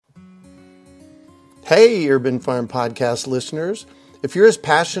Hey, Urban Farm Podcast listeners. If you're as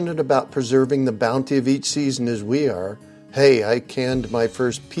passionate about preserving the bounty of each season as we are, hey, I canned my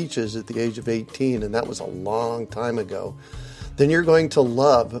first peaches at the age of 18, and that was a long time ago, then you're going to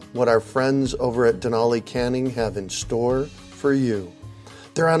love what our friends over at Denali Canning have in store for you.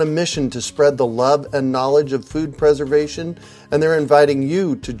 They're on a mission to spread the love and knowledge of food preservation, and they're inviting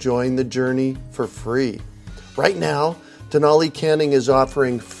you to join the journey for free. Right now, Denali Canning is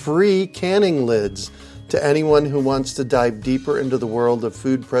offering free canning lids to anyone who wants to dive deeper into the world of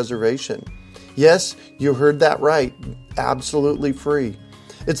food preservation. Yes, you heard that right. Absolutely free.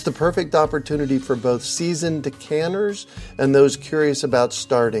 It's the perfect opportunity for both seasoned canners and those curious about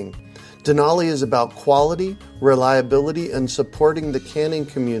starting. Denali is about quality, reliability, and supporting the canning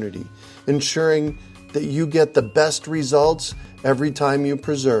community, ensuring that you get the best results every time you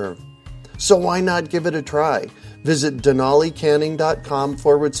preserve. So why not give it a try? Visit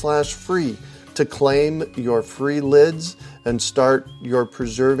denalicanning.com/free to claim your free lids and start your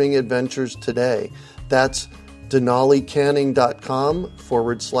preserving adventures today. That's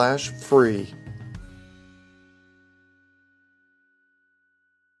denalicanning.com/free.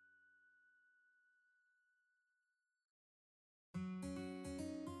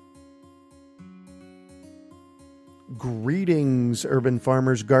 Greetings, urban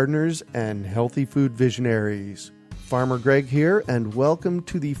farmers, gardeners, and healthy food visionaries. Farmer Greg here, and welcome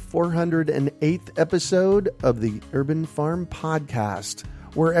to the 408th episode of the Urban Farm Podcast,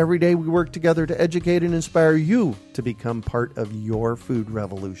 where every day we work together to educate and inspire you to become part of your food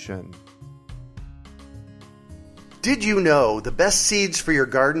revolution. Did you know the best seeds for your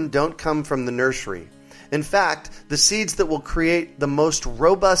garden don't come from the nursery? In fact, the seeds that will create the most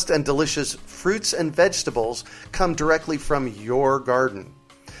robust and delicious fruits and vegetables come directly from your garden.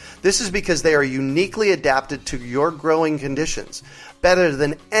 This is because they are uniquely adapted to your growing conditions, better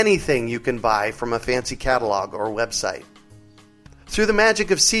than anything you can buy from a fancy catalog or website. Through the magic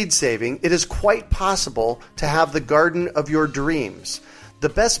of seed saving, it is quite possible to have the garden of your dreams. The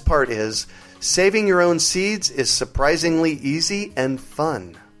best part is, saving your own seeds is surprisingly easy and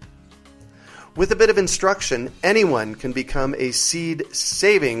fun. With a bit of instruction, anyone can become a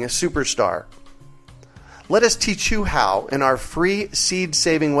seed-saving superstar. Let us teach you how in our free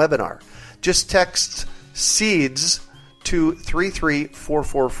seed-saving webinar. Just text SEEDS to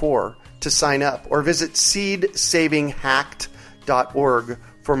 33444 to sign up, or visit seedsavinghacked.org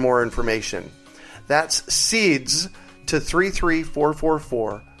for more information. That's SEEDS to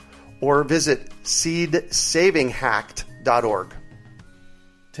 33444, or visit seedsavinghacked.org.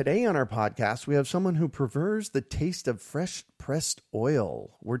 Today on our podcast, we have someone who prefers the taste of fresh pressed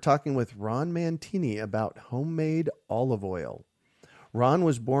oil. We're talking with Ron Mantini about homemade olive oil. Ron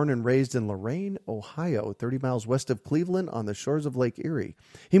was born and raised in Lorain, Ohio, 30 miles west of Cleveland on the shores of Lake Erie.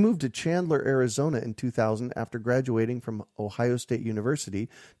 He moved to Chandler, Arizona in 2000 after graduating from Ohio State University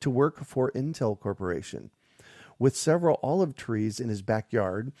to work for Intel Corporation. With several olive trees in his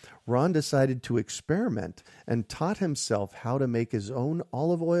backyard, Ron decided to experiment and taught himself how to make his own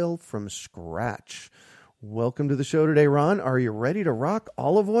olive oil from scratch. Welcome to the show today, Ron. Are you ready to rock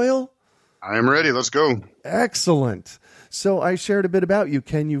olive oil? I am ready. Let's go. Excellent. So I shared a bit about you.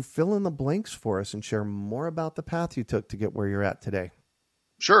 Can you fill in the blanks for us and share more about the path you took to get where you're at today?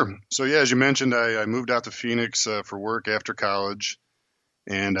 Sure. So yeah, as you mentioned, I moved out to Phoenix for work after college.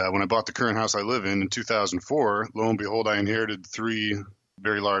 And when I bought the current house I live in 2004, lo and behold, I inherited 3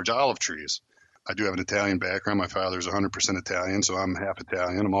 very large olive trees. I do have an Italian background. My father's 100% Italian, so I'm half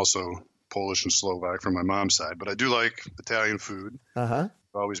Italian. I'm also Polish and Slovak from my mom's side, but I do like Italian food. I've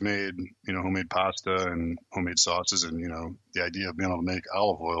always made, homemade pasta and homemade sauces, and, the idea of being able to make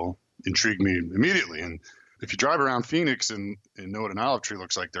olive oil intrigued me immediately. And if you drive around Phoenix and know what an olive tree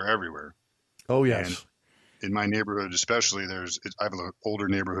looks like, they're everywhere. Oh, yes. And in my neighborhood, especially, I have an older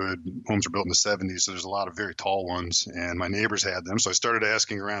neighborhood. Homes were built in the 70s, so there's a lot of very tall ones, and my neighbors had them. So I started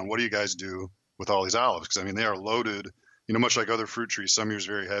asking around, what do you guys do with all these olives? Because, they are loaded, much like other fruit trees. Some years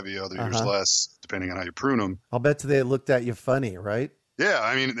very heavy, other years less, depending on how you prune them. I'll bet they looked at you funny, right?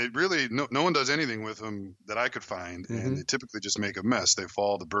 Yeah, they really, no one does anything with them that I could find, and they typically just make a mess. They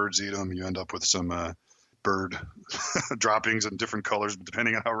fall, the birds eat them, you end up with some bird droppings in different colors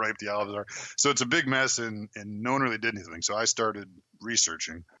depending on how ripe the olives are. So it's a big mess, and no one really did anything. So I started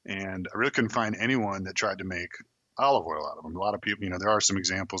researching, and I really couldn't find anyone that tried to make olive oil out of them. A lot of people, there are some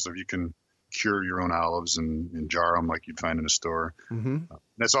examples of you can cure your own olives and jar them like you'd find in a store.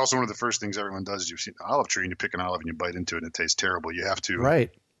 That's also one of the first things everyone does is you see an olive tree and you pick an olive and you bite into it and it tastes terrible. You have to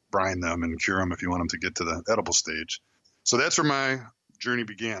brine them and cure them if you want them to get to the edible stage. So that's where my journey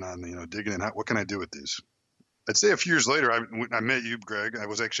began on, digging in. What can I do with these? I'd say a few years later, I met you, Greg. I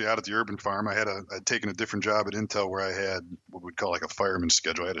was actually out at the urban farm. I'd taken a different job at Intel where I had what we'd call like a fireman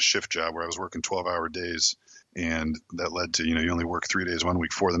schedule. I had a shift job where I was working 12-hour days, and that led to, you only work 3 days 1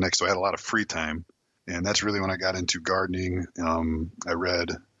 week, 4 the next. So I had a lot of free time, and that's really when I got into gardening. I read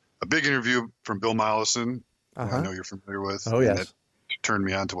a big interview from Bill Mollison, who I know you're familiar with. Oh, yes. That turned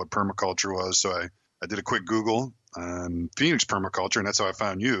me on to what permaculture was. So I did a quick Google on Phoenix permaculture, and that's how I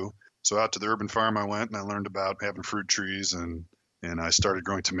found you. So out to the urban farm I went, and I learned about having fruit trees, and I started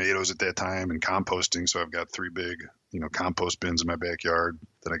growing tomatoes at that time and composting. So I've got 3 big, compost bins in my backyard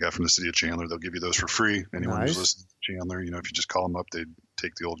that I got from the city of Chandler. They'll give you those for free. Anyone who's listening to Chandler, if you just call them up, they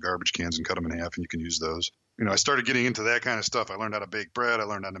take the old garbage cans and cut them in half, and you can use those. I started getting into that kind of stuff. I learned how to bake bread. I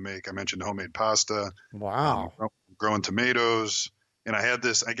learned how to make, I mentioned homemade pasta. Wow. Growing tomatoes. And I had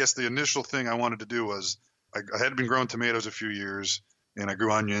this, I guess the initial thing I wanted to do was I had been growing tomatoes a few years. And I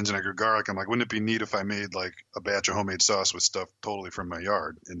grew onions and I grew garlic. I'm like, wouldn't it be neat if I made like a batch of homemade sauce with stuff totally from my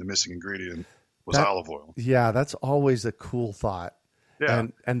yard? And the missing ingredient was olive oil. Yeah, that's always a cool thought. Yeah.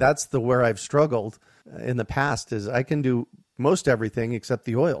 And that's where I've struggled in the past is I can do most everything except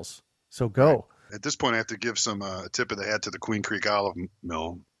the oils. So go. Right. At this point, I have to give a tip of the hat to the Queen Creek Olive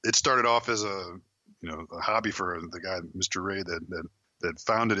Mill. It started off as a hobby for the guy, Mr. Ray, that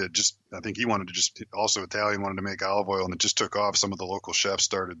founded it. I think he wanted to also Italian, wanted to make olive oil, and it just took off. Some of the local chefs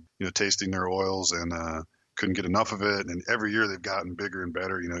started, tasting their oils and couldn't get enough of it. And every year they've gotten bigger and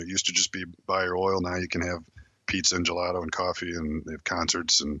better. It used to just be buy your oil. Now you can have pizza and gelato and coffee, and they have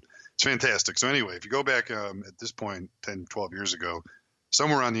concerts, and it's fantastic. So anyway, if you go back at this point, 10, 12 years ago,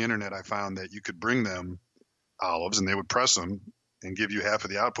 somewhere on the internet, I found that you could bring them olives and they would press them and give you half of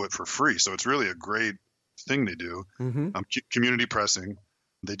the output for free. So it's really a great thing they do. Community pressing.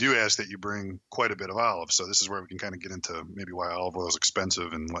 They do ask that you bring quite a bit of olives. So this is where we can kind of get into maybe why olive oil is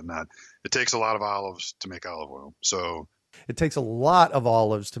expensive and whatnot. It takes a lot of olives to make olive oil. So it takes a lot of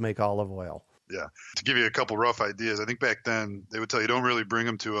olives to make olive oil. Yeah. To give you a couple rough ideas, I think back then they would tell you don't really bring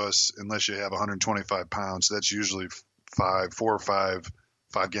them to us unless you have 125 pounds. So that's usually 4 or 5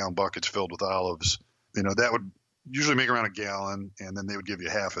 5-gallon buckets filled with olives. That would usually make around a gallon, and then they would give you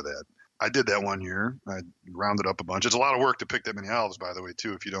half of that. I did that 1 year. I rounded up a bunch. It's a lot of work to pick that many olives, by the way,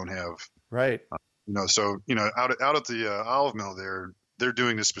 too, if you don't have. Right. Out at the olive mill they're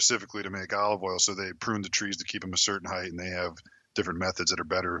doing this specifically to make olive oil. So they prune the trees to keep them a certain height, and they have different methods that are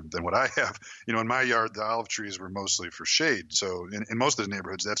better than what I have. In my yard, the olive trees were mostly for shade. So in most of the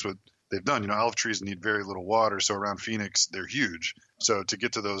neighborhoods, that's what they've done. Olive trees need very little water. So around Phoenix, they're huge. So to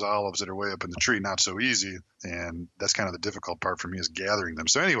get to those olives that are way up in the tree, not so easy. And that's kind of the difficult part for me is gathering them.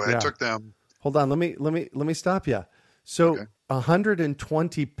 So anyway, I took them. Hold on. Let me stop you. So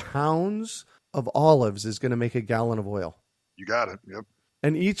 120 pounds of olives is going to make a gallon of oil. You got it. Yep.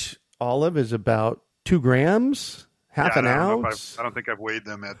 And each olive is about 2 grams, half an ounce. I don't think I've weighed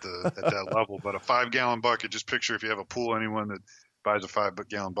them at that level, but a 5-gallon bucket, just picture if you have a pool, anyone that buys a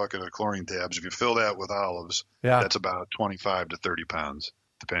 5-gallon bucket of chlorine tabs, if you fill that with olives, that's about 25 to 30 pounds,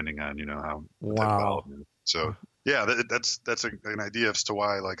 depending on, how type of olive it is. So yeah, that's an idea as to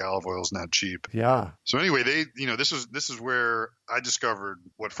why like olive oil is not cheap. Yeah. So anyway, this is where I discovered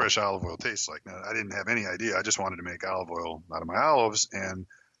what fresh olive oil tastes like. Now, I didn't have any idea. I just wanted to make olive oil out of my olives. And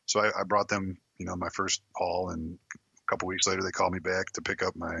so I brought them, my first haul, and a couple weeks later they called me back to pick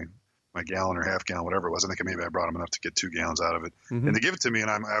up my gallon or half gallon, whatever it was. I think maybe I brought them enough to get 2 gallons out of it. Mm-hmm. And they give it to me, and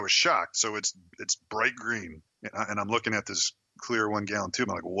I was shocked. So it's bright green, and I'm looking at this clear 1 gallon tube.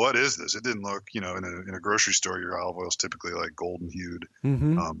 I'm like, what is this? It didn't look, in a grocery store, your olive oil is typically like golden hued,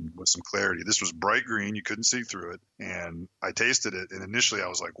 with some clarity. This was bright green. You couldn't see through it. And I tasted it. And initially I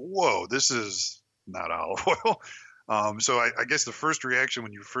was like, whoa, this is not olive oil. So I guess the first reaction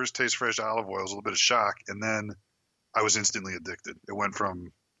when you first taste fresh olive oil is a little bit of shock. And then I was instantly addicted. It went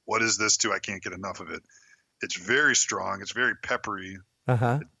from, what is this, to I can't get enough of it. It's very strong. It's very peppery.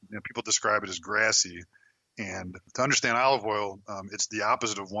 People describe it as grassy. And to understand olive oil, it's the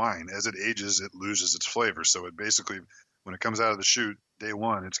opposite of wine. As it ages, it loses its flavor. So it basically, when it comes out of the chute, day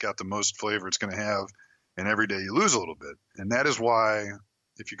one, it's got the most flavor it's going to have. And every day you lose a little bit. And that is why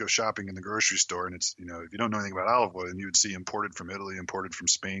if you go shopping in the grocery store and it's, if you don't know anything about olive oil and you would see imported from Italy, imported from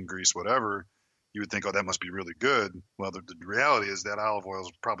Spain, Greece, whatever, you would think, oh, that must be really good. Well, the reality is that olive oil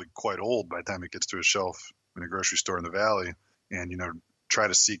is probably quite old by the time it gets to a shelf in a grocery store in the valley. And, try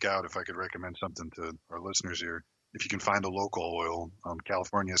to seek out, if I could recommend something to our listeners here, if you can find a local oil.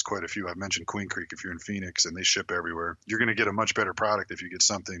 California has quite a few. I've mentioned Queen Creek if you're in Phoenix, and they ship everywhere. You're going to get a much better product if you get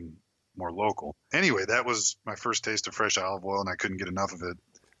something more local. Anyway, that was my first taste of fresh olive oil, and I couldn't get enough of it.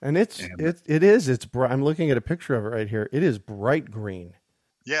 And it is. I'm looking at a picture of it right here. It is bright green.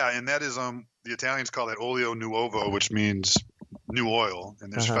 Yeah, and that is the Italians call that olio nuovo, which means new oil.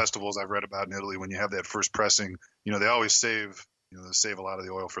 And there's festivals I've read about in Italy when you have that first pressing. They always save they save a lot of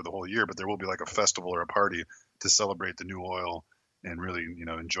the oil for the whole year, but there will be like a festival or a party to celebrate the new oil and really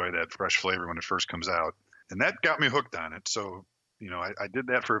enjoy that fresh flavor when it first comes out. And that got me hooked on it. So I did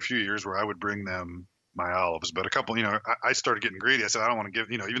that for a few years where I would bring them my olives, but a couple, I started getting greedy. I said, I don't want to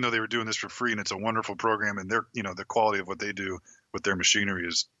give, even though they were doing this for free and it's a wonderful program and they're, the quality of what they do with their machinery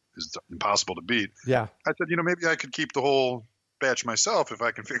is impossible to beat. Yeah. I said, maybe I could keep the whole batch myself if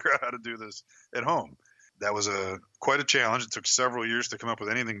I can figure out how to do this at home. That was quite a challenge. It took several years to come up with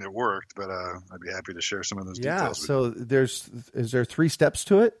anything that worked, but I'd be happy to share some of those details. Yeah. So is there 3 steps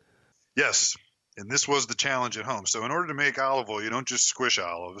to it? Yes. And this was the challenge at home. So in order to make olive oil, you don't just squish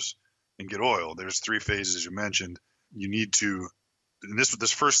olives and get oil. There's 3 phases, as you mentioned. You need to, and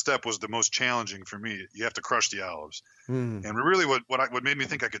this first step was the most challenging for me. You have to crush the olives. And really what made me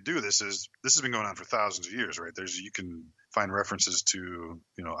think I could do this is this has been going on for thousands of years, right? You can find references to,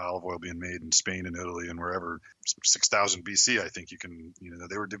 olive oil being made in Spain and Italy and wherever, 6000 BC, I think you can,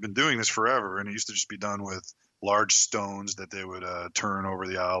 they've been doing this forever. And it used to just be done with large stones that they would turn over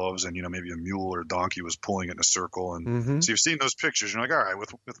the olives, and maybe a mule or a donkey was pulling it in a circle. And so you've seen those pictures. You're like, all right,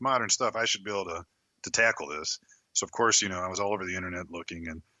 with modern stuff, I should be able to tackle this. So of course, I was all over the internet looking,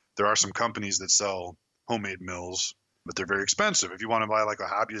 and there are some companies that sell homemade mills, but they're very expensive. If you want to buy like a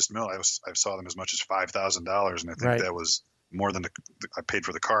hobbyist mill, I saw them as much as $5,000, and I think that was more than I paid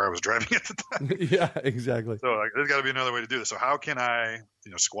for the car I was driving at the time. Yeah, exactly. So there's got to be another way to do this. So how can I,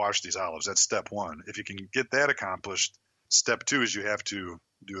 squash these olives? That's step 1. If you can get that accomplished, step 2 is you have to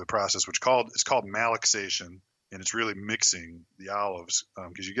do a process it's called malaxation, and it's really mixing the olives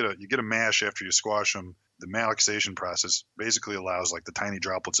because you get a mash after you squash them. The malaxation process basically allows like the tiny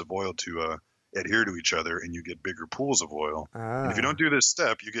droplets of oil to adhere to each other, and you get bigger pools of oil. And if you don't do this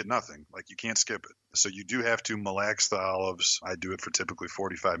step, you get nothing. Like you can't skip it. So you do have to malax the olives. I do it for typically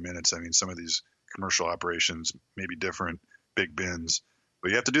 45 minutes. I mean, some of these commercial operations may be different, big bins, but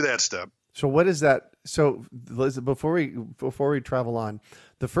you have to do that step. So what is that? So Liz, before we travel on,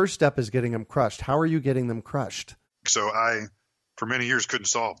 the first step is getting them crushed. How are you getting them crushed? So I, for many years, couldn't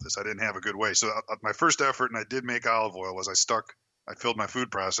solve this. I didn't have a good way. So my first effort, and I did make olive oil, was I filled my food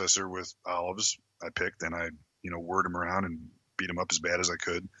processor with olives I picked, and I, whirred them around and beat them up as bad as I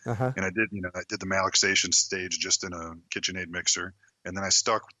could. And I did the malaxation stage just in a KitchenAid mixer. And then I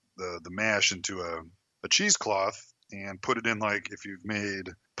stuck the mash into a cheesecloth and put it in, like if you've made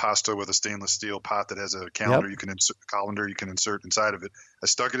pasta with a stainless steel pot that has a colander, you can insert inside of it. I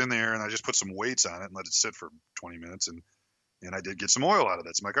stuck it in there and I just put some weights on it and let it sit for 20 minutes. And I did get some oil out of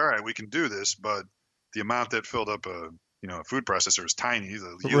that. So I'm like, all right, we can do this. But the amount that filled up a food processor was tiny.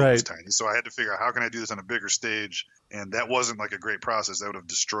 The yield was tiny. So I had to figure out how can I do this on a bigger stage. And that wasn't like a great process. That would have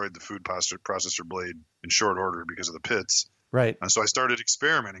destroyed the food processor blade in short order because of the pits. Right. And so I started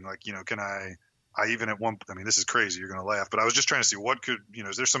experimenting, like, can I even at one, I mean, this is crazy, you're going to laugh, but I was just trying to see what could,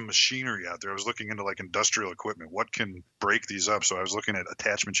 is there some machinery out there? I was looking into like industrial equipment. What can break these up? So I was looking at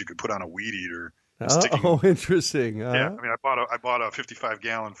attachments you could put on a weed eater. Oh, interesting. Yeah. I mean, I bought a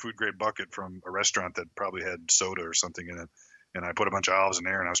 55-gallon food grade bucket from a restaurant that probably had soda or something in it. And I put a bunch of olives in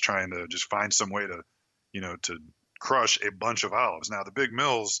there, and I was trying to just find some way to, to crush a bunch of olives. Now the big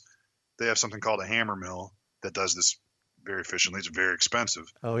mills, they have something called a hammer mill that does this very efficiently. It's very expensive.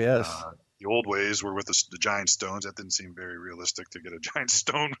 Oh, yes. The old ways were with the giant stones. That didn't seem very realistic to get a giant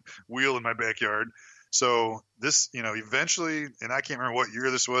stone wheel in my backyard. So this, eventually, and I can't remember what year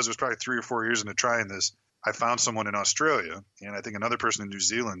this was. It was probably 3 or 4 years into trying this. I found someone in Australia, and I think another person in New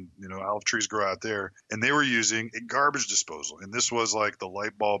Zealand, olive trees grow out there, and they were using a garbage disposal. And this was like the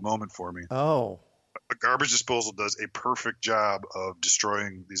light bulb moment for me. Oh. A garbage disposal does a perfect job of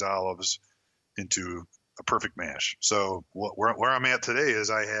destroying these olives into a perfect mash. So where I'm at today is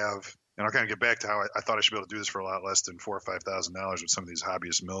I have, and I'll kind of get back to how I thought I should be able to do this for a lot less than $4,000 or $5,000 with some of these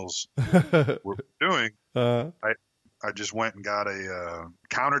hobbyist mills we're doing. I just went and got a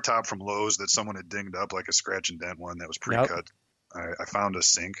countertop from Lowe's that someone had dinged up, like a scratch and dent one that was pre-cut. Yep. I found a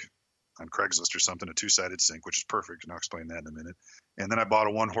sink on Craigslist or something, a 2-sided sink, which is perfect, and I'll explain that in a minute. And then I bought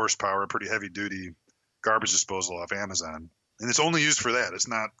a 1 horsepower, pretty heavy duty garbage disposal off Amazon. And it's only used for that. It's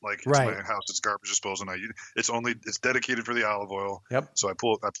not like it's my house, it's garbage disposal. It's dedicated for the olive oil. Yep. So I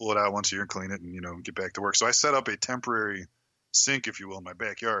pull it out once a year and clean it and, get back to work. So I set up a temporary sink, if you will, in my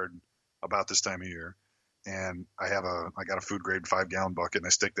backyard about this time of year. And I got a food grade 5-gallon bucket, and I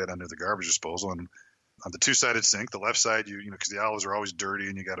stick that under the garbage disposal. And on the 2-sided sink, the left side, because the olives are always dirty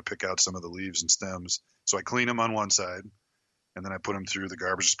and you got to pick out some of the leaves and stems. So I clean them on one side, and then I put them through the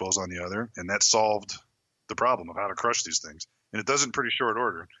garbage disposal on the other. And that solved the problem of how to crush these things. and it does it in pretty short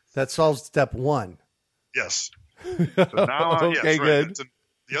order. That solves step one. Yes. So now, okay, good.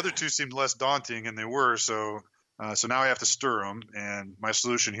 The other two seemed less daunting, and they were. So now I have to stir them. And my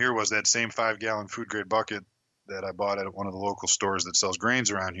solution here was that same 5-gallon food grade bucket that I bought at one of the local stores that sells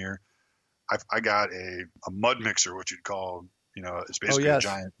grains around here. I got a mud mixer, which you'd call, it's basically a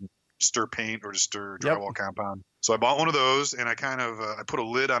giant stir paint or to stir drywall compound. So I bought one of those, and I I put a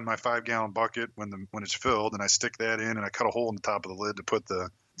lid on my 5-gallon bucket when it's filled, and I stick that in, and I cut a hole in the top of the lid to put the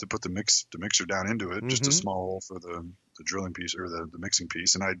mixer down into it, just a small hole for the drilling piece or the mixing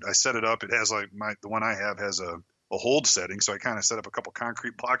piece. And I set it up. It has the one I have has a hold setting, so I kind of set up a couple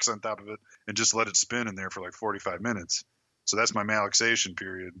concrete blocks on top of it and just let it spin in there for like 45 minutes. So that's my malaxation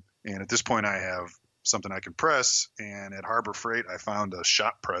period. And at this point, I have something I can press. And at Harbor Freight, I found a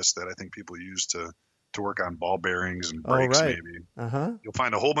shop press that I think people use to work on ball bearings and brakes, maybe. Uh-huh. You'll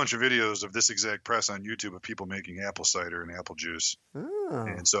find a whole bunch of videos of this exact press on YouTube of people making apple cider and apple juice. Oh.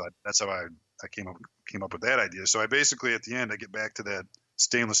 And so that's how I came up with that idea. So I basically, at the end, I get back to that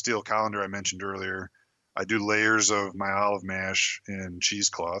stainless steel colander I mentioned earlier. I do layers of my olive mash in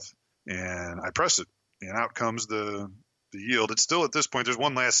cheesecloth, and I press it, and out comes the yield. It's still, at this point, there's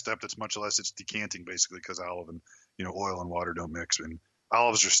one last step that's much less. It's decanting, basically, because olive and oil and water don't mix. And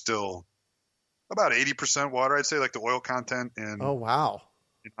olives are still about 80% water, I'd say. Like the oil content in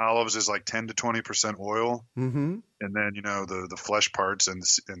olives is like 10 to 20% oil, and then the flesh parts and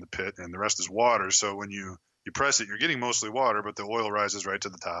the pit, and the rest is water. So when you press it, you're getting mostly water, but the oil rises right to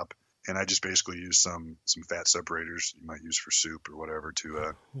the top. And I just basically use some fat separators you might use for soup or whatever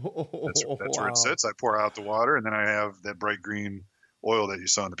to that's where it sits. I pour out the water, and then I have that bright green oil that you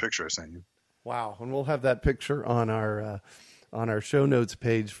saw in the picture I sent you. Wow. And we'll have that picture on our show notes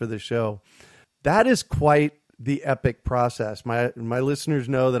page for the show. That is quite the epic process. My listeners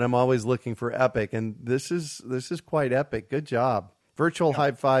know that I'm always looking for epic, and this is quite epic. Good job. Virtual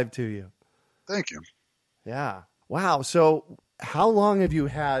high five to you. Thank you. Yeah. Wow. So how long have you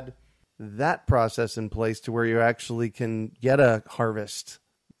had that process in place to where you actually can get a harvest?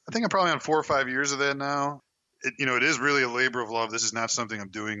 I think I'm probably on 4 or 5 years of that now. It is really a labor of love. This is not something I'm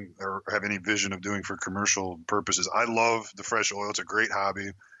doing or have any vision of doing for commercial purposes. I love the fresh oil. It's a great hobby.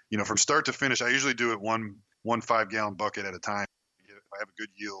 From start to finish, I usually do it one 5-gallon bucket at a time. If I have a good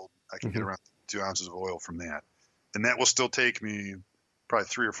yield, I can get around 2 ounces of oil from that. And that will still take me probably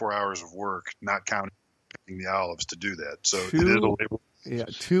 3 or 4 hours of work, not counting picking the olives, to do that. So it is a labor. Yeah,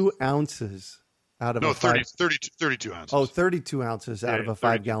 2 ounces out of 32 ounces. Oh, 32 ounces out of a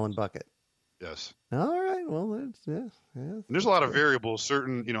 5-gallon bucket. Yes. All right. Well, And there's a lot of variables.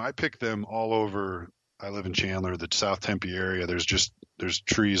 I pick them all over. I live in Chandler, the South Tempe area. There's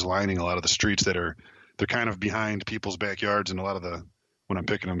trees lining a lot of the streets they're kind of behind people's backyards, and a lot of when I'm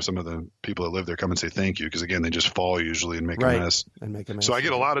picking them, some of the people that live there come and say thank you, because again, they just fall usually and make a mess. So I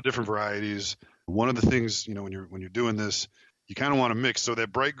get a lot of different varieties. One of the things, when you're doing this, you kind of want to mix. So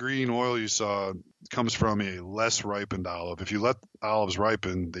that bright green oil you saw comes from a less ripened olive. If you let olives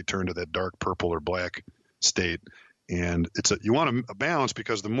ripen, they turn to that dark purple or black state. And you want a balance,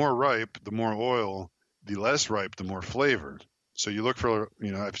 because the more ripe, the more oil, the less ripe, the more flavor. So you look for,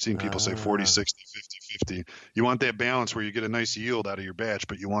 I've seen people say 40, 60, 50, 50. You want that balance where you get a nice yield out of your batch,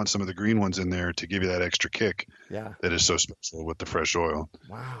 but you want some of the green ones in there to give you that extra kick that is so special with the fresh oil.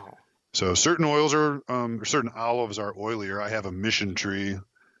 Wow. So certain oils or certain olives are oilier. I have a Mission tree,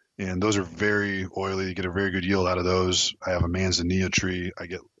 and those are very oily. You get a very good yield out of those. I have a Manzanilla tree. I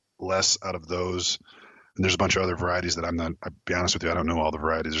get less out of those. And there's a bunch of other varieties that I'll be honest with you, I don't know all the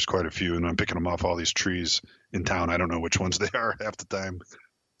varieties. There's quite a few, and I'm picking them off all these trees in town. I don't know which ones they are half the time.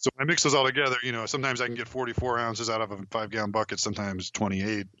 So when I mix those all together, sometimes I can get 44 ounces out of a 5-gallon bucket, sometimes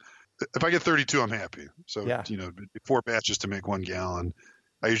 28. If I get 32, I'm happy. So, 4 batches to make 1 gallon.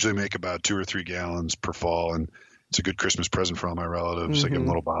 I usually make about 2 or 3 gallons per fall, and it's a good Christmas present for all my relatives. I give them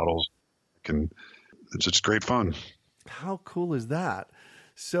little bottles. It's just great fun. How cool is that?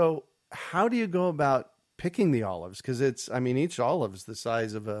 So how do you go about picking the olives? Because each olive is the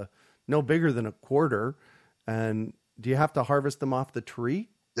size of no bigger than a quarter. And do you have to harvest them off the tree?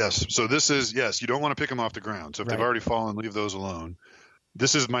 Yes. So you don't want to pick them off the ground. So if they've already fallen, leave those alone.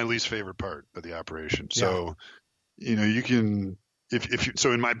 This is my least favorite part of the operation. So, you can,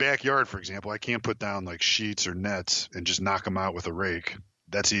 so in my backyard, for example, I can't put down like sheets or nets and just knock them out with a rake.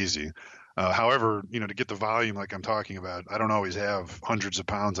 That's easy. However, to get the volume like I'm talking about, I don't always have hundreds of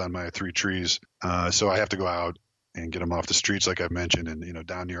pounds on my 3 trees. So I have to go out and get them off the streets, like I've mentioned. And,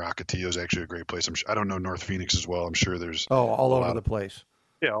 down near Ocotillo is actually a great place. I don't know North Phoenix as well. I'm sure there's all over the place.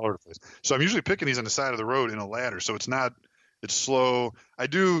 Yeah, all over the place. So I'm usually picking these on the side of the road in a ladder. So it's slow. I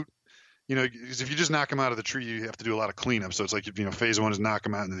do, because if you just knock them out of the tree, you have to do a lot of cleanup. So it's like, phase one is knock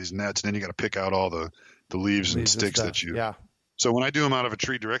them out into these nets, and then you got to pick out all the leaves and sticks that you. Yeah. So when I do them out of a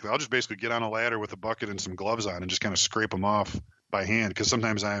tree directly, I'll just basically get on a ladder with a bucket and some gloves on and just kind of scrape them off by hand. Because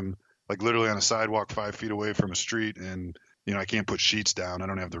sometimes I'm like literally on a sidewalk 5 feet away from a street, and I can't put sheets down. I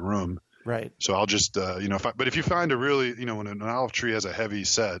don't have the room. Right. So I'll just but if you find a really when an olive tree has a heavy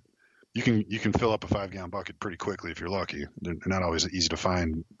set, you can fill up a 5-gallon bucket pretty quickly if you're lucky. They're not always easy to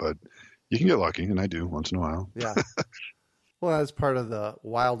find, but you can get lucky, and I do once in a while. Yeah. Well, that's part of the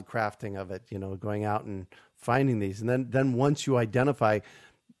wild crafting of it, going out and finding these. And then once you identify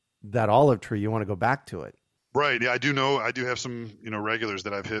that olive tree, you want to go back to it. Right. Yeah, I do have some, regulars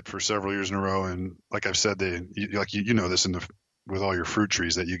that I've hit for several years in a row. And like I've said, this with all your fruit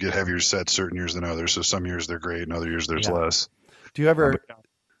trees, that you get heavier sets certain years than others. So some years they're great and other years there's less. Do you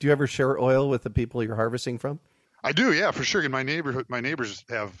ever share oil with the people you're harvesting from? I do. Yeah, for sure. In my neighborhood, my neighbors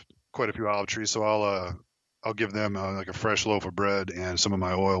have quite a few olive trees. So I'll give them like a fresh loaf of bread and some of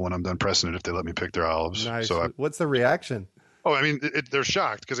my oil when I'm done pressing it if they let me pick their olives. Nice. So what's the reaction? Oh, I mean, they're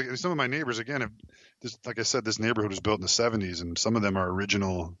shocked because some of my neighbors, again, like I said, this neighborhood was built in the 70s, and some of them are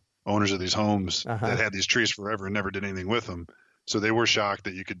original owners of these homes that had these trees forever and never did anything with them. So they were shocked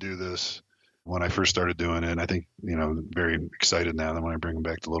that you could do this when I first started doing it. And I think, very excited now that when I bring them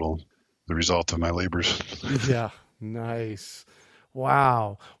back the result of my labors. Yeah. Nice.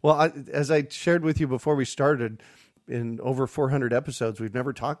 Wow. Well, as I shared with you before we started, in over 400 episodes, we've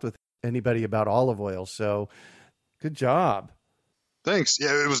never talked with anybody about olive oil. So good job. Thanks.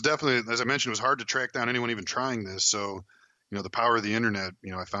 Yeah, it was definitely, as I mentioned, it was hard to track down anyone even trying this. So, the power of the internet,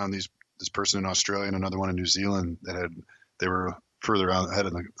 I found this person in Australia and another one in New Zealand they were further ahead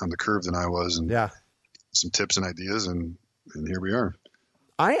on the curve than I was, and some tips and ideas, and here we are.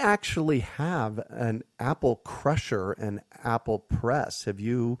 I actually have an apple crusher and apple press. Have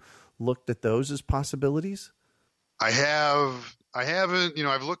you looked at those as possibilities? I haven't,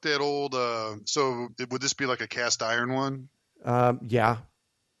 I've looked at old, so would this be like a cast iron one? Yeah.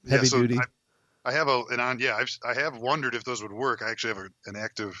 Heavy duty. I have wondered if those would work. I actually have an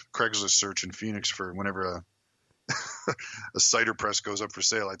active Craigslist search in Phoenix for whenever a cider press goes up for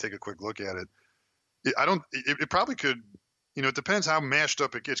sale. I take a quick look at it. It probably could, it depends how mashed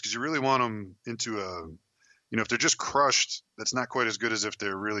up it gets, because you really want them into if they're just crushed, that's not quite as good as if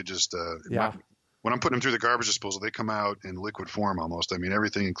they're really just, when I'm putting them through the garbage disposal, they come out in liquid form almost. I mean,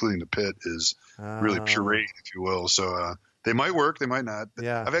 everything, including the pit, is really pureed, if you will. So they might work, they might not.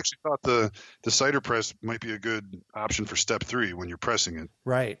 Yeah. I've actually thought the cider press might be a good option for step 3 when you're pressing it.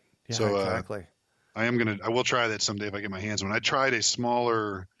 Right. Yeah, so, exactly. I will try that someday if I get my hands on it. I tried a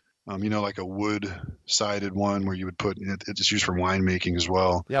smaller, like a wood-sided one where you would put it's used for winemaking as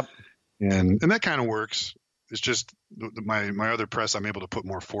well. Yep. And that kind of works. It's just my other press, I'm able to put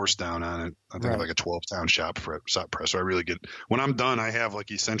more force down on it. I think I have like a 12-pound shop press. So I really when I'm done, I have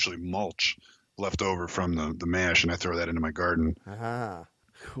like essentially mulch left over from the mash, and I throw that into my garden.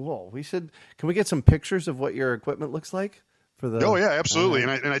 Cool. Can we get some pictures of what your equipment looks like? Oh yeah, absolutely.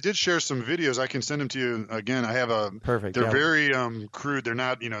 And I did share some videos. I can send them to you again. I have perfect. They're very crude. They're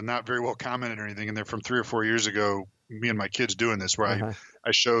not not very well commented or anything. And they're from 3 or 4 years ago. Me and my kids doing this, where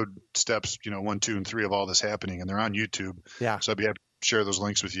I showed steps 1, 2, and 3 of all this happening, and they're on YouTube. Yeah. So I'd be happy to share those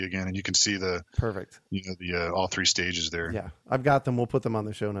links with you again, and you can see the perfect. The all 3 stages there. Yeah, I've got them. We'll put them on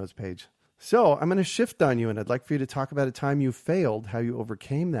the show notes page. So I'm going to shift on you, and I'd like for you to talk about a time you failed, how you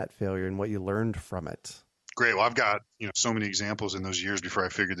overcame that failure, and what you learned from it. Great. Well, I've got, so many examples in those years before I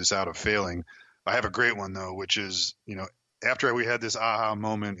figured this out of failing. I have a great one though, which is, after we had this aha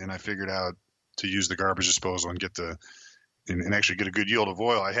moment and I figured out to use the garbage disposal and and actually get a good yield of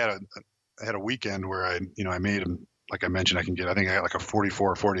oil. I had a weekend where I made them, like I mentioned, I got like a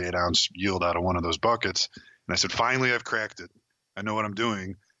 44 or 48 ounce yield out of one of those buckets. And I said, finally, I've cracked it. I know what I'm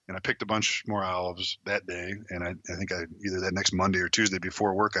doing. And I picked a bunch more olives that day. And I think either that next Monday or Tuesday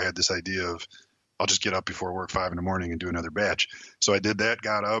before work, I had this idea of, I'll just get up before work 5 a.m. and do another batch. So I did that,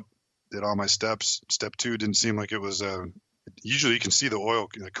 got up, did all my steps. Step 2 didn't seem like it was, usually you can see the oil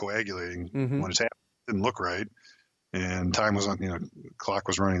coagulating when it's happening. It didn't look right. And time was on, clock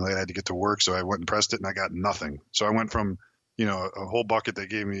was running late. I had to get to work. So I went and pressed it and I got nothing. So I went from, a whole bucket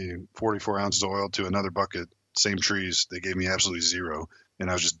that gave me 44 ounces of oil to another bucket, same trees. They gave me absolutely 0. And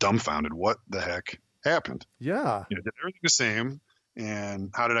I was just dumbfounded. What the heck happened? Yeah. Did everything the same.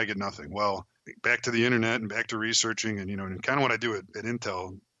 And how did I get nothing? Well, back to the internet and back to researching and, and kind of what I do at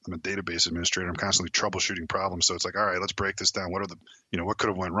Intel. I'm a database administrator. I'm constantly troubleshooting problems. So it's like, all right, let's break this down. What are what could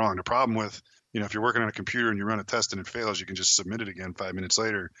have went wrong? The problem with if you're working on a computer and you run a test and it fails, you can just submit it again 5 minutes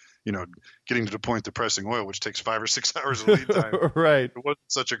later, getting to the point of pressing oil, which takes 5 or 6 hours of lead time. Right. It wasn't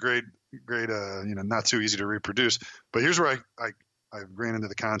such a great, not too easy to reproduce. But here's where I ran into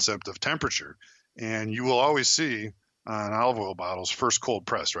the concept of temperature. And you will always see on olive oil bottles, first cold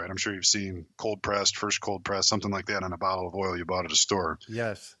pressed, right? I'm sure you've seen cold pressed, first cold pressed, something like that on a bottle of oil you bought at a store.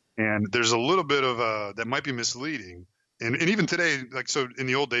 Yes. And there's a little bit of that might be misleading. And even today, like, so in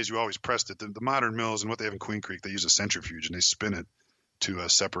the old days, you always pressed it. The modern mills and what they have in Queen Creek, they use a centrifuge and they spin it to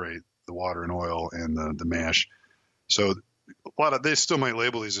separate the water and oil and the mash. So they still might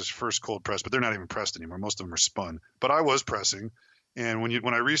label these as first cold press, but they're not even pressed anymore. Most of them are spun. But I was pressing. And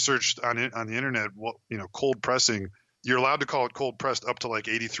when I researched on the internet, cold pressing, you're allowed to call it cold pressed up to like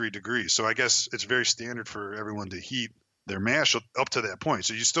 83 degrees. So I guess it's very standard for everyone to heat their mash up to that point.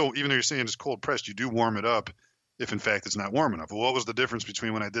 So you still, even though you're saying it's cold pressed, you do warm it up if in fact it's not warm enough. Well, what was the difference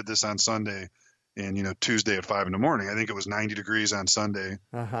between when I did this on Sunday and Tuesday at 5 a.m? I think it was 90 degrees on Sunday,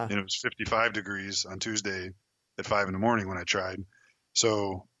 and it was 55 degrees on Tuesday at 5 a.m. when I tried.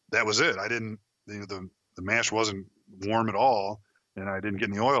 So that was it. I didn't, the mash wasn't warm at all, and I didn't get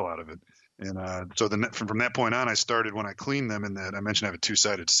any oil out of it. And so from that point on, I started, when I clean them, and that I mentioned I have a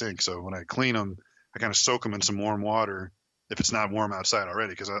 2-sided sink. So when I clean them, I kind of soak them in some warm water if it's not warm outside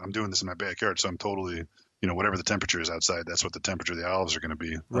already, because I'm doing this in my backyard. So I'm totally, whatever the temperature is outside, that's what the temperature of the olives are going to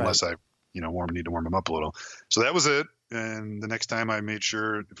be, unless I, need to warm them up a little. So that was it. And the next time I made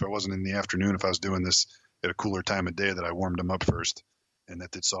sure, if I wasn't in the afternoon, if I was doing this at a cooler time of day, that I warmed them up first, and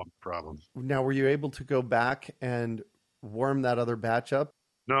that did solve the problem. Now, were you able to go back and warm that other batch up?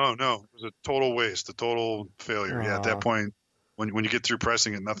 No, it was a total waste, a total failure. Yeah, at that point, when you get through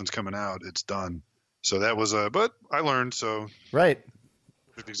pressing it, nothing's coming out, it's done. So that was but I learned. So right.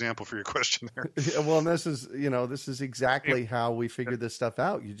 Good example for your question there. Well, and this is exactly how we figured this stuff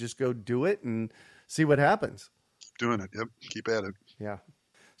out. You just go do it and see what happens. Keep doing it. Yep. Keep at it. Yeah.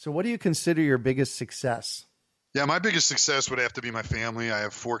 So what do you consider your biggest success? Yeah, my biggest success would have to be my family. I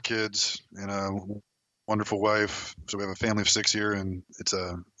have 4 kids and a wonderful wife. So we have a family of 6 here, and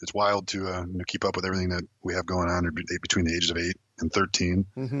it's wild to keep up with everything that we have going on between the ages of 8 and 13.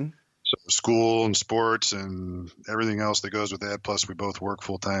 Mm-hmm. So school and sports and everything else that goes with that. Plus, we both work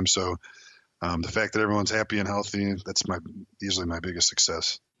full time. So the fact that everyone's happy and healthy, that's easily my biggest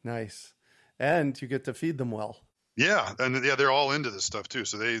success. Nice. And you get to feed them well. Yeah. And they're all into this stuff too.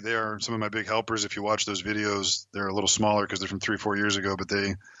 So they are some of my big helpers. If you watch those videos, they're a little smaller because they're from 3-4 years ago, but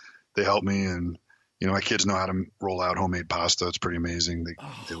they help me. And, my kids know how to roll out homemade pasta. It's pretty amazing.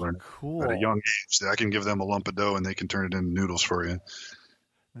 They learn cool. At a young age. I can give them a lump of dough and they can turn it into noodles for you.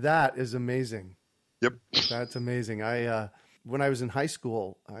 That is amazing. Yep. That's amazing. When I was in high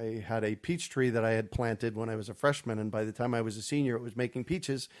school, I had a peach tree that I had planted when I was a freshman. And by the time I was a senior, it was making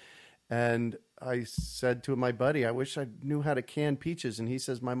peaches. And I said to my buddy, I wish I knew how to can peaches. And he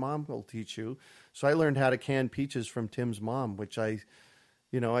says, my mom will teach you. So I learned how to can peaches from Tim's mom, which I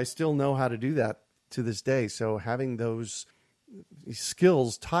still know how to do that to this day. So having those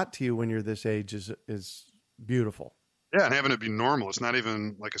skills taught to you when you're this age is beautiful. Yeah, and having it be normal. It's not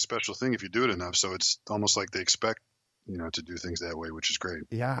even like a special thing if you do it enough. So it's almost like they expect, to do things that way, which is great.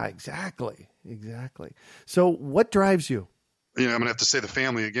 Yeah, exactly. So what drives you? I'm going to have to say the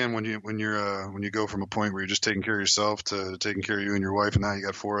family again. When you go from a point where you're just taking care of yourself to taking care of you and your wife, and now you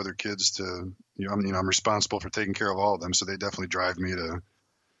got 4 other kids to, I'm responsible for taking care of all of them. So they definitely drive me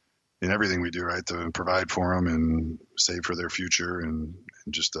in everything we do, right, to provide for them and save for their future and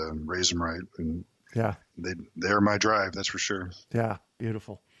just raise them right. And yeah, they're my drive. That's for sure. Yeah.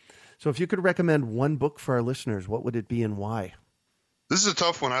 Beautiful. So if you could recommend one book for our listeners, what would it be and why? This is a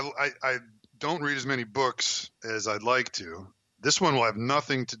tough one. I don't read as many books as I'd like to. This one will have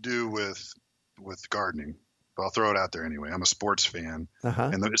nothing to do with gardening, but I'll throw it out there anyway. I'm a sports fan.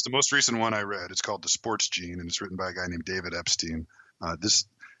 And it's the most recent one I read. It's called The Sports Gene, and it's written by a guy named David Epstein. This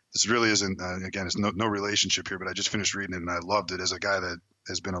really isn't, again, it's no relationship here, but I just finished reading it and I loved it. As a guy that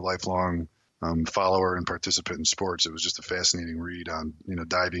has been a lifelong follower and participant in sports, it was just a fascinating read on,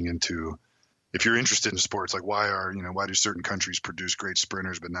 diving into, if you're interested in sports, like why do certain countries produce great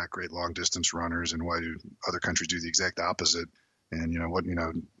sprinters but not great long distance runners, and why do other countries do the exact opposite? And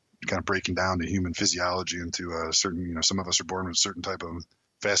kind of breaking down the human physiology into certain, some of us are born with a certain type of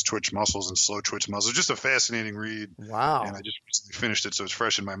fast twitch muscles and slow twitch muscles. Just a fascinating read. Wow. And I just recently finished it, so it's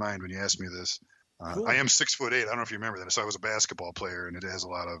fresh in my mind when you asked me this. Cool. I am 6'8". I don't know if you remember that. So I was a basketball player, and it has a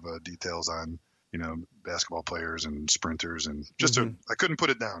lot of details on, basketball players and sprinters, and just I couldn't put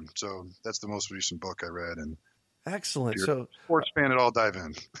it down. So that's the most recent book I read. And excellent. If you're a sports fan, I'll dive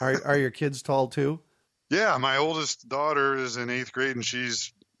in. Are your kids tall too? Yeah, my oldest daughter is in 8th grade, and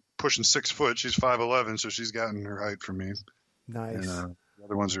she's pushing 6 foot. She's 5'11", so she's gotten her height from me. Nice. And the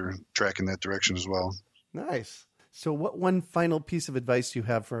other ones are tracking that direction as well. Nice. So what one final piece of advice do you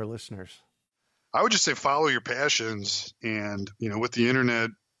have for our listeners? I would just say follow your passions. And, with the internet,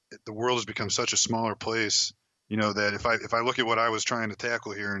 the world has become such a smaller place, that if I look at what I was trying to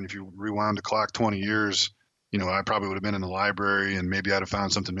tackle here, and if you rewound the clock 20 years, I probably would have been in the library and maybe I'd have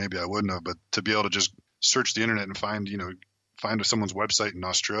found something maybe I wouldn't have. But to be able to just search the internet and find someone's website in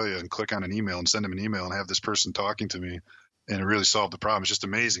Australia and click on an email and send them an email and have this person talking to me and it really solved the problem. It's just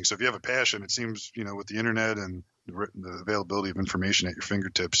amazing. So if you have a passion, it seems, with the internet and the availability of information at your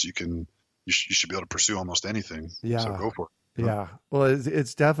fingertips, you should be able to pursue almost anything. Yeah. So go for it. Yeah. Well,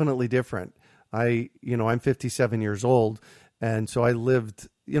 it's definitely different. I'm 57 years old. And so I've lived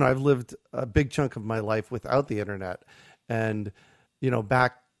a big chunk of my life without the internet. And,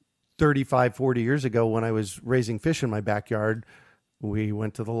 back 35, 40 years ago when I was raising fish in my backyard, we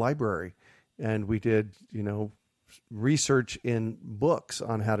went to the library and we did, research in books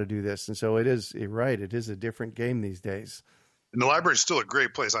on how to do this. And so you're right. It is a different game these days. And the library is still a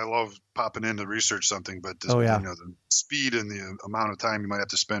great place. I love popping in to research something, but the speed and the amount of time you might have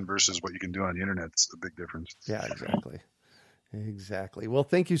to spend versus what you can do on the internet, it's a big difference. Yeah, exactly. Exactly. Well,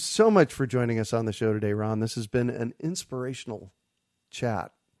 thank you so much for joining us on the show today, Ron. This has been an inspirational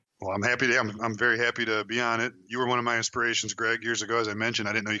chat. Well, I'm very happy to be on it. You were one of my inspirations, Greg, years ago. As I mentioned,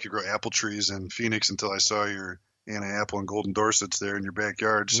 I didn't know you could grow apple trees in Phoenix until I saw your anti-apple and golden Dorsets there in your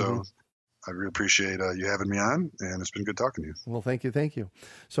backyard. So I really appreciate you having me on, and it's been good talking to you. Well, thank you. Thank you.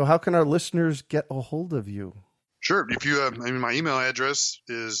 So how can our listeners get a hold of you? Sure. If you my email address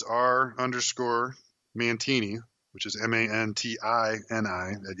is r_Mantini, which is Mantini at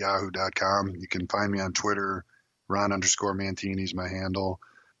yahoo.com. You can find me on Twitter. Ron_Mantini is my handle.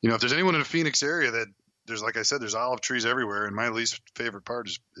 If there's anyone in the Phoenix area that like I said, there's olive trees everywhere, and my least favorite part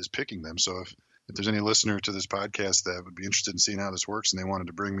is picking them. So if there's any listener to this podcast that would be interested in seeing how this works and they wanted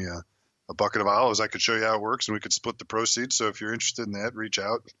to bring me a bucket of olives, I could show you how it works and we could split the proceeds. So if you're interested in that, reach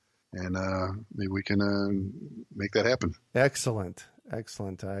out and maybe we can make that happen. Excellent.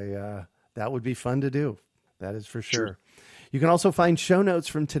 That would be fun to do. That is for sure. You can also find show notes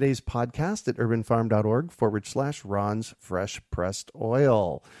from today's podcast at urbanfarm.org/Ron's Fresh Pressed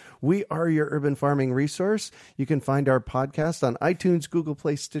Oil. We are your urban farming resource. You can find our podcast on iTunes, Google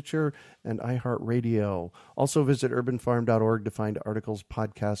Play, Stitcher, and iHeartRadio. Also visit urbanfarm.org to find articles,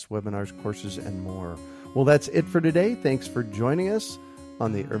 podcasts, webinars, courses, and more. Well, that's it for today. Thanks for joining us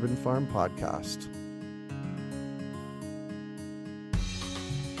on the Urban Farm Podcast.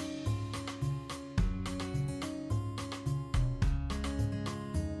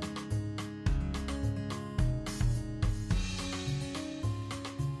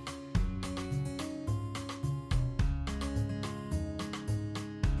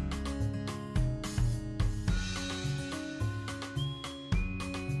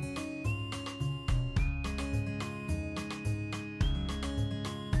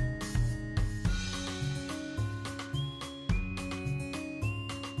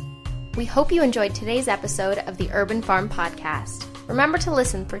 We hope you enjoyed today's episode of the Urban Farm Podcast. Remember to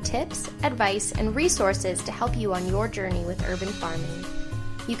listen for tips, advice, and resources to help you on your journey with urban farming.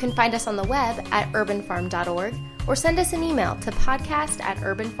 You can find us on the web at urbanfarm.org or send us an email to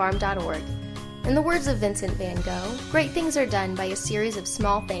podcast@urbanfarm.org. In the words of Vincent van Gogh, great things are done by a series of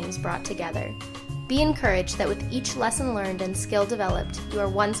small things brought together. Be encouraged that with each lesson learned and skill developed, you are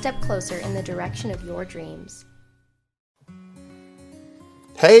one step closer in the direction of your dreams.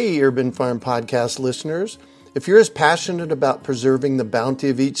 Hey, Urban Farm Podcast listeners. If you're as passionate about preserving the bounty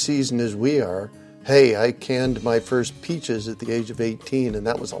of each season as we are, hey, I canned my first peaches at the age of 18, and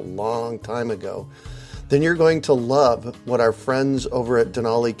that was a long time ago, then you're going to love what our friends over at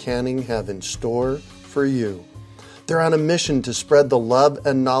Denali Canning have in store for you. They're on a mission to spread the love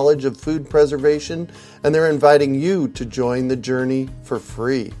and knowledge of food preservation, and they're inviting you to join the journey for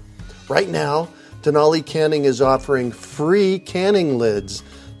free. Right now, Denali Canning is offering free canning lids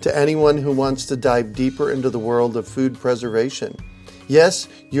to anyone who wants to dive deeper into the world of food preservation. Yes,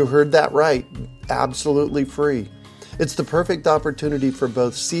 you heard that right. Absolutely free. It's the perfect opportunity for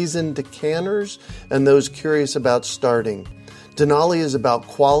both seasoned canners and those curious about starting. Denali is about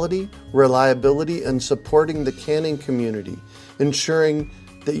quality, reliability, and supporting the canning community, ensuring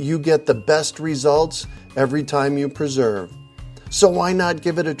that you get the best results every time you preserve. So why not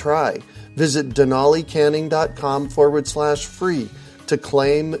give it a try? Visit denalicanning.com/free to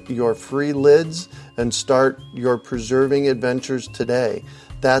claim your free lids and start your preserving adventures today.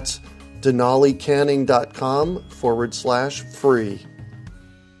 That's denalicanning.com/free.